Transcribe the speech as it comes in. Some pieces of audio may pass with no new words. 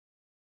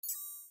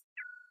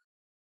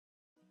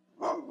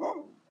Today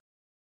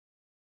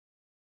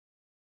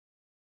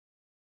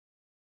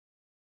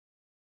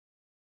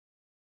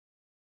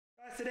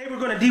we're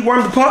going to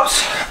deworm the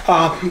pups.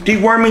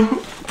 Deworming,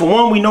 for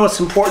one, we know it's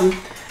important.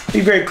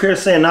 Be very clear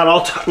saying not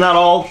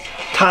all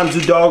times do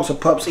dogs or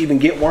pups even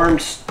get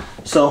worms.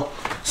 So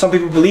some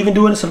people believe in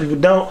doing it, some people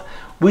don't.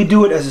 We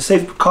do it as a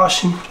safe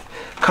precaution,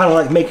 kind of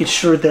like making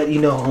sure that, you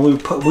know, when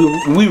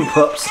we were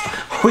pups,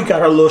 we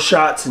got our little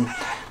shots, and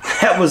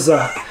that was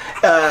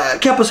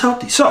kept us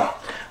healthy. So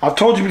I've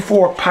told you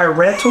before,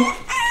 pyrantel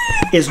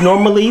is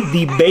normally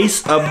the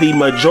base of the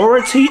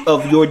majority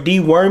of your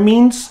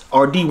dewormings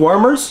or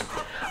dewormers.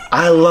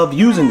 I love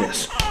using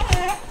this.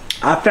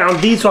 I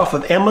found these off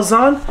of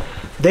Amazon.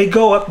 They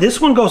go up,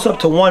 this one goes up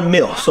to 1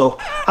 mil. So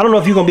I don't know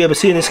if you're gonna be able to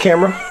see in this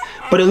camera,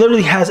 but it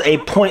literally has a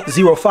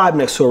 0.05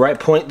 next to it, right?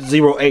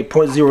 0.08,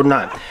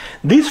 0.09.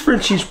 These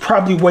Frenchies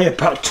probably weigh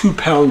about 2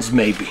 pounds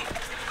maybe.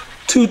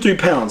 2-3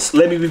 pounds.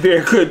 Let me be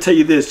very clear and tell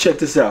you this, check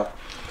this out.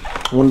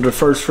 One of the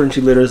first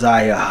Frenchie litters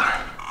I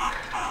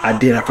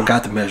did, I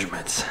forgot the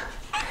measurements.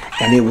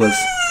 And it was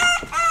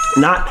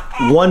not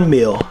 1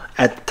 mil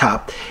at the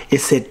top, it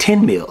said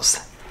 10 mils.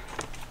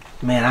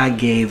 Man, I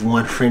gave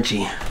one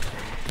Frenchie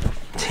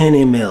 10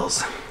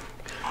 mLs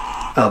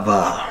of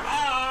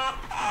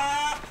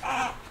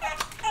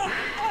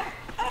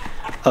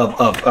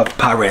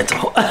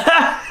pyrantel.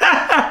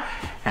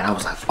 And I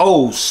was like,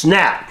 oh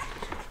snap.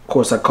 Of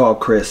course I called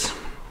Chris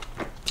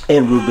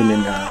and Ruben,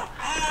 and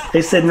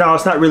they said no,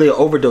 it's not really an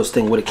overdose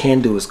thing. What it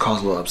can do is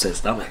cause a little upset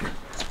stomach.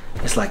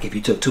 It's like if you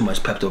took too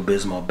much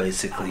Pepto-Bismol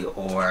basically,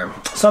 or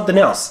something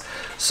else.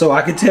 So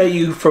I can tell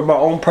you from my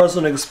own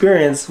personal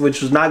experience,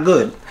 which was not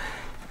good,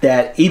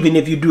 that even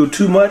if you do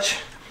too much,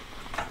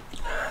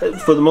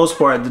 for the most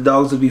part, the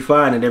dogs will be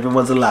fine and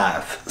everyone's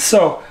alive.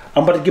 So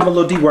I'm about to give them a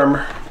little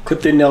dewormer, clip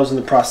their nails in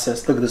the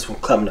process. Look at this one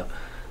climbing up.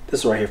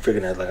 This one right here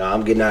figuring out like, oh,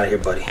 I'm getting out of here,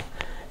 buddy.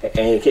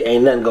 Ain't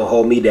nothing gonna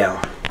hold me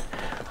down.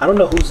 I don't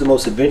know who's the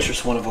most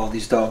adventurous one of all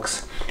these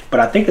dogs, but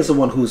I think it's the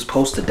one who's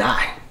supposed to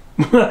die.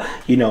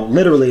 You know,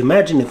 literally,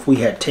 imagine if we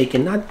had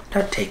taken, not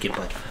taken,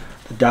 but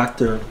the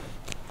doctor,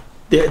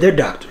 they're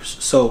doctors.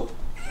 So,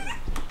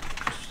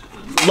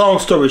 long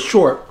story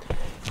short,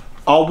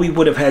 all we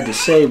would have had to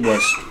say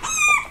was,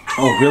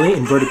 oh, really?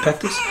 Inverted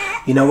pectus?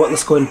 You know what?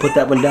 Let's go ahead and put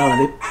that one down.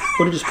 And they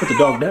would have just put the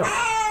dog down.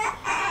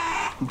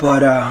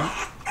 But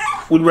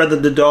we'd rather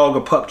the dog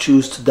or pup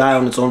choose to die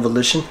on its own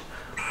volition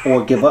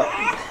or give up.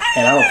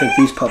 And I don't think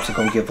these pups are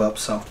going to give up.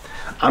 So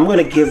I'm going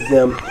to give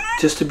them,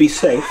 just to be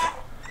safe,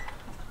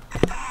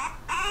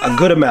 a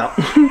good amount.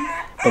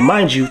 But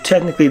mind you,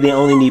 technically they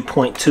only need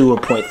 0.2 or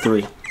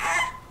 0.3.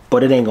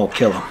 But it ain't going to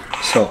kill them.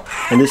 So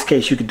in this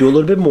case, you could do a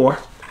little bit more.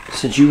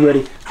 Since you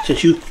ready,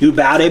 since you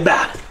bow, they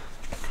bow.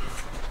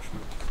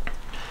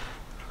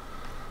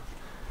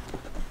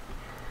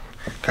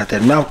 Got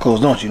that mouth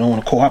closed, don't you? You don't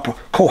want to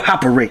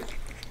cooperate.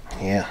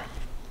 Yeah.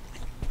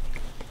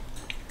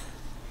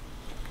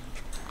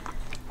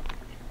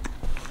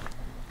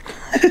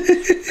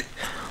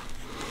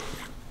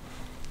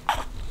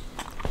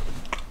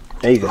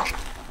 There you go.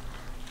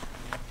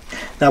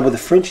 Now with the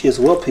Frenchie as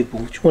well,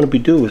 people, what you want to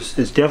do is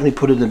definitely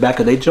put it in the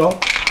back of their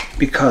jaw,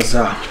 because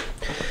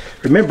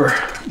remember,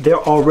 they're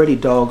already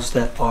dogs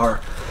that are,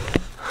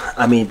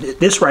 I mean,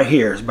 this right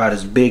here is about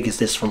as big as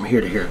this from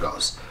here to here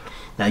goes.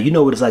 Now you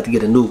know what it's like to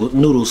get a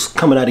noodles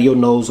coming out of your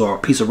nose, or a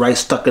piece of rice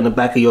stuck in the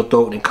back of your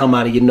throat and come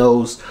out of your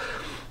nose.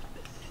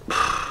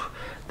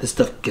 This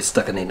stuff gets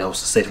stuck in their nose,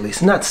 to say the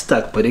least. Not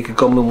stuck, but it could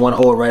come in one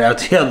hole right out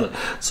the other.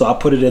 So I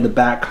put it in the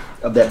back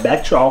of that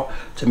back jaw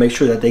to make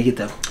sure that they get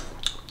to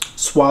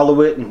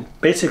swallow it and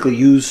basically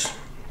use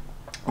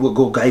what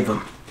go gave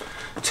them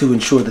to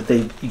ensure that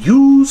they've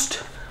used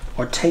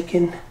or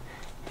taken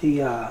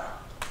the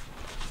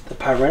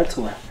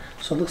pyrantel.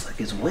 So it looks like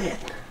it's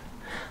wet.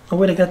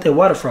 Where they got their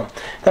water from.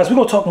 Guys, we're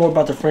going to talk more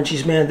about the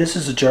Frenchies, man. This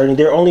is a journey.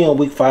 They're only on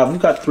week 5. We've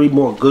got 3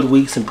 more good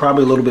weeks and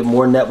probably a little bit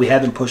more than that. We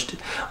haven't pushed it.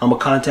 I'm going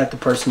to contact the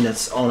person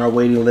that's on our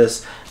waiting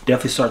list.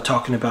 Definitely start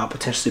talking about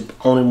potentially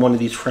owning one of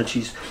these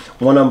Frenchies.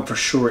 One of them for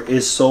sure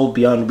is sold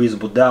beyond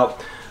reasonable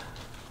doubt.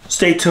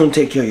 Stay tuned.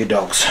 Take care of your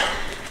dogs.